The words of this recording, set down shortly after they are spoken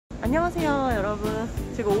안녕하세요 여러분.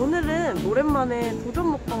 제가 오늘은 오랜만에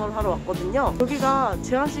도전 먹방을 하러 왔거든요. 여기가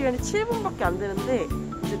제한시간이 7분밖에 안 되는데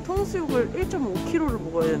이제 통수육을 1.5kg를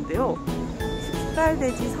먹어야 되는데요.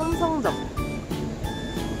 습살돼지 삼성점입니다.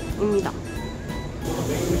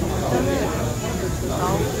 일단은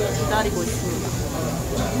나오고 기다리고 있습니다.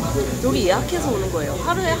 여기 예약해서 오는 거예요.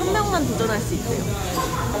 하루에 한 명만 도전할 수 있대요.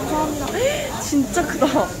 감사합니다. 진짜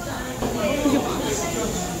크다. 이게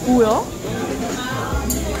뭐야?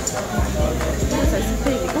 살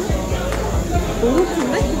스테이크고? 너무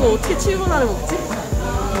큰데? 이거 어떻게 7분 안에 먹지?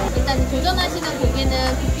 일단 도전하시는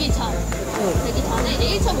고기는 굽기 전 되기 전에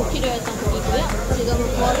이제 1.5kg였던 고기고요.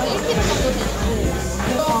 지금은 구워서 1kg 정도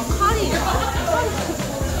되는 거. 칼이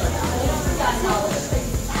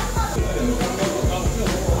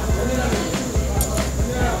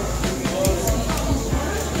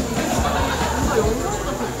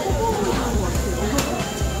영상보다 더 커 보이는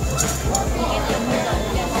것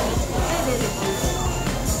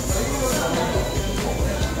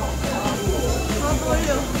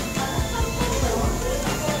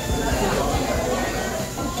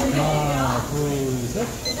하나, 둘, 셋.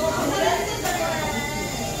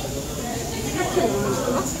 이렇게 먹는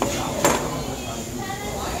건가?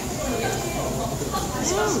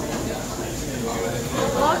 맛있어.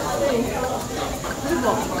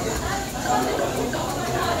 대박.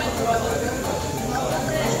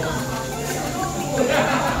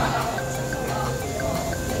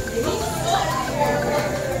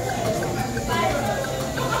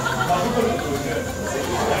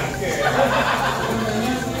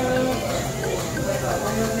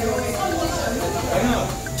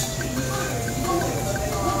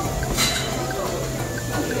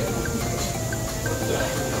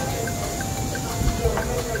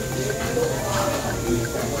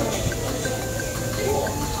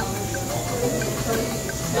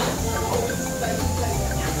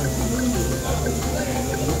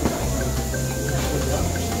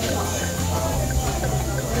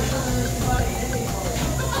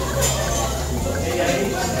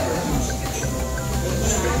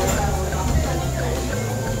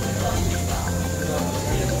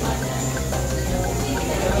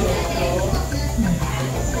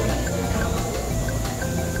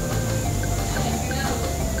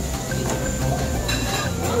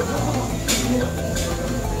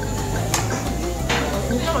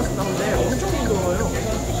 진짜 맛있다. 근데 엄청 부드러워요.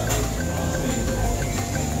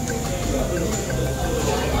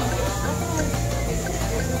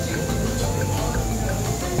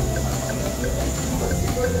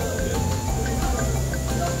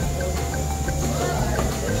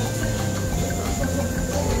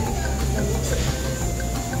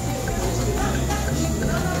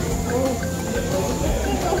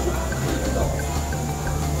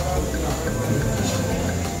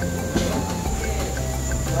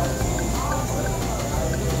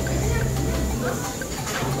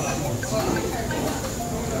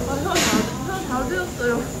 다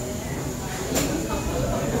되었어요.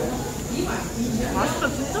 맛있다.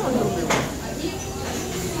 진짜 맛있는데요.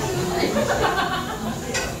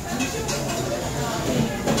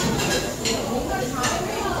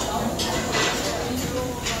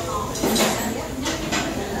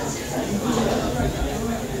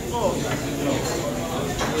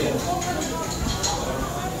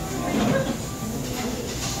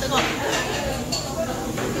 뜨거워.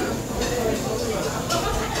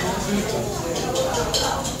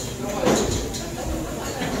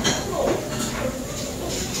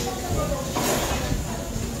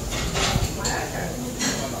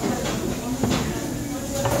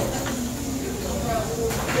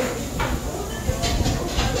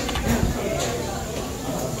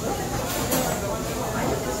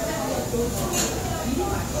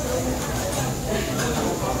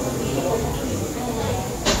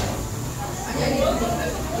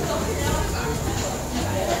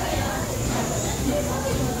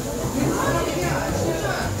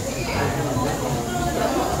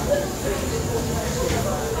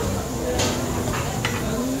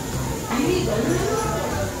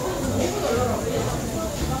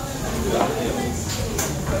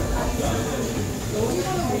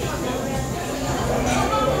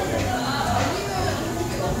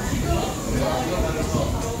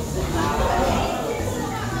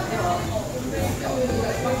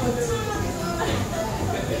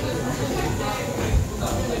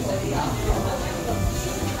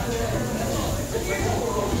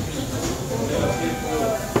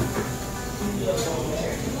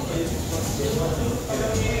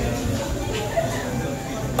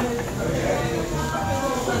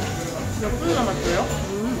 몇 분 남았어요?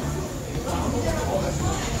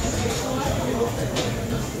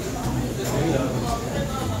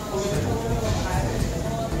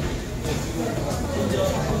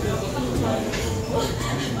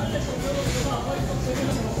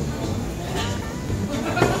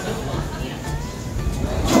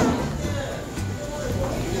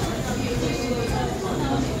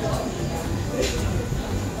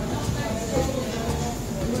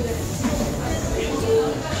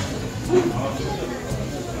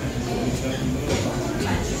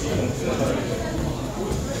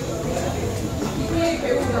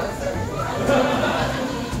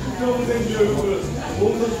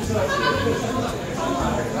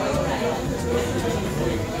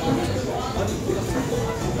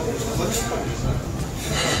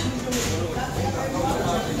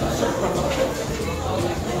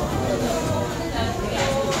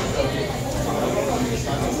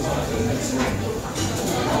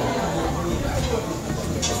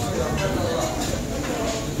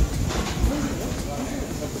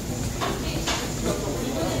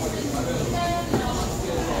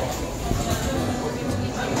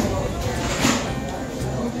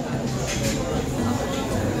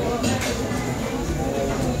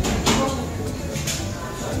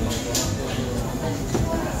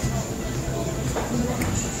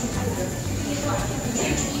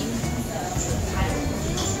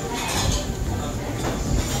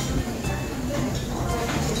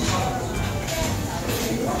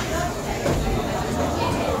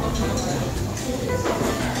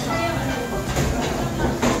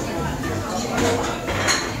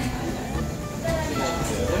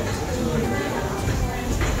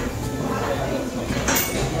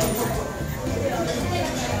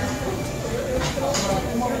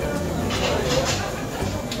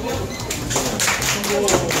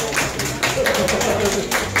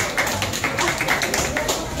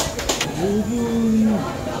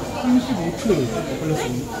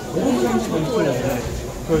 걸렸습니다. 5분 35초.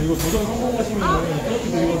 이거 도전 성공하시면 이렇게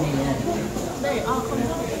되거든요. 네, 아,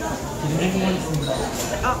 감사합니다. 진행하겠습니다.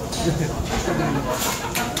 아,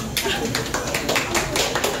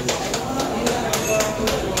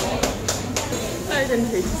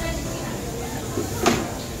 쌀된 돼지.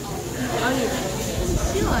 아니,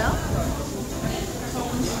 싫어요?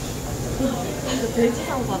 저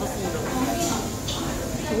돼지상 받았습니다.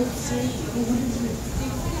 저 혹시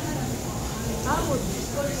다른 거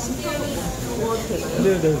시켜서 먹어도 되나요?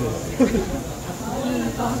 네네네.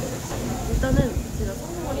 일단은 제가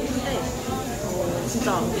성공을 했는데 진짜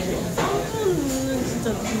쌍문은 진짜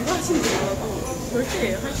누가 하신지 몰라도 절대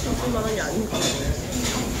할 수 있을 만한 게 아닌 것 같아요.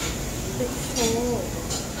 근데 저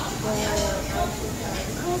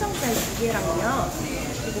항정살 2개랑요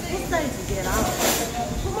그리고 포살 2개랑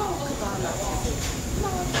토마호크도 하나.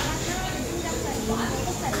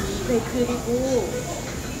 네, 그리고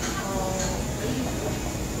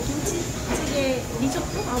김치찌개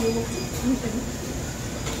리조또? 아, 뭐 먹지?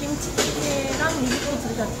 김치찌개랑 리조또 둘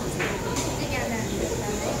다 주세요. 찌개 하나 안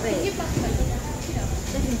됐잖아요. 네. 튀김밥 필요.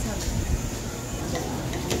 네, 괜찮아요.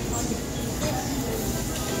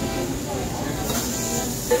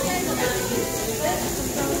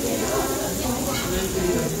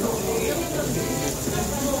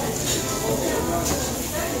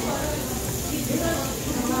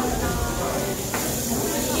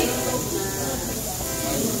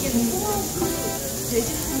 이게 토마호크, 돼지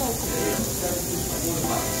토마호크예요.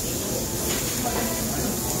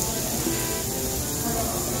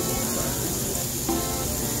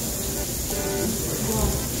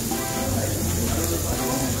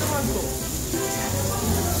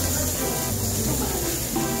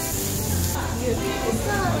 이게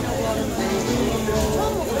포스라고 하는데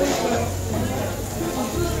처음 먹어봤어요.